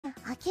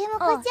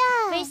FWMC.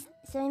 First,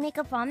 so we make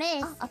a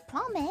promise. A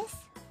promise?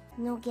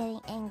 No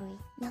getting angry.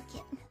 No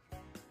getting.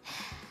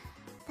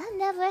 That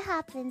never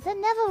happens. That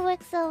never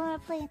works when we're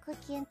playing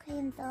Cookie and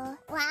Cream, though.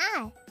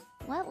 Why?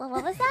 What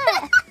was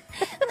that?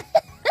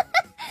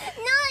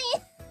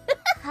 No,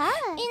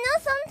 Huh? you know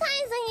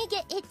sometimes when you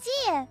get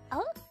itchy,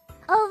 Oh?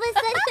 all of a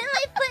sudden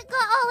my foot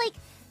got all like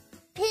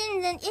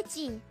pins and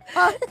itchy.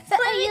 Oh, So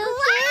are you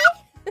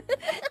okay?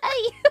 Are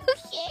you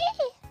okay?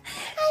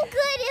 I'm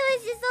good. It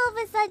was just all of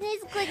a sudden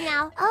it's good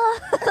now. Oh.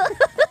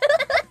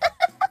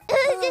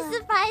 It was just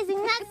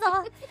surprising. That's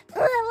all.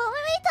 What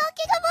were we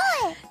talking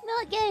about?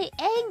 Not getting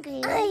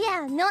angry.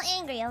 Yeah, no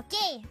angry.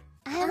 Okay.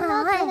 I'm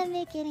not gonna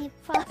make any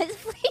promise,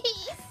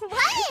 please.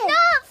 What?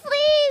 No,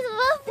 please,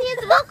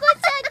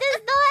 FWMC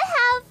does not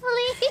have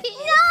please.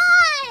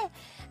 No!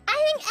 I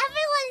think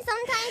everyone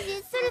sometimes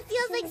it sort of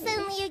feels like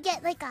suddenly you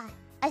get like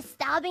a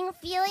stabbing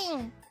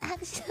feeling.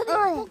 Actually,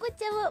 Oh.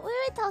 Moko-chan, what we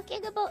were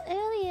talking about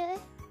earlier.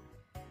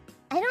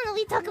 I don't know.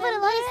 We talk about a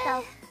lot of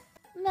stuff.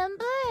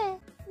 Remember?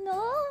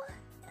 No?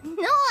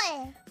 No!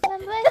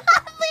 Remember?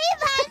 Please,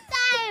 last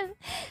time!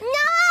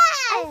 No!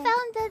 I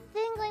found that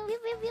thing going pew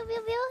pew pew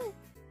pew pew.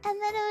 And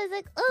then it was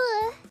like,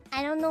 ugh.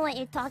 I don't know what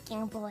you're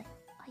talking about.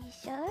 Are you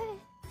sure?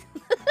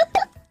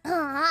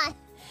 No!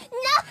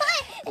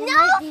 It No,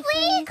 might be flea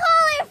fleas.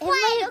 collar It fight,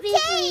 might be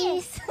okay?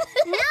 fleas.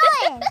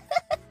 No!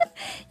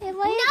 It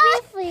might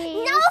be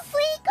fleas. No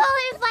flea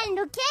collar fight,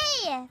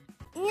 okay?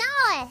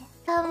 No!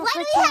 Come, What do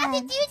we have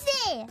to Moko-chan. do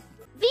today?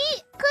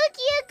 Beat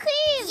Cookie and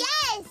Cream.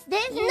 Yes!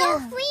 There's Yeah. no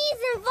fleas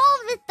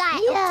involved with that,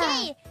 Yeah.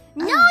 okay?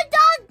 No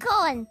dog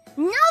cone!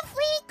 No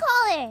flea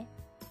collar!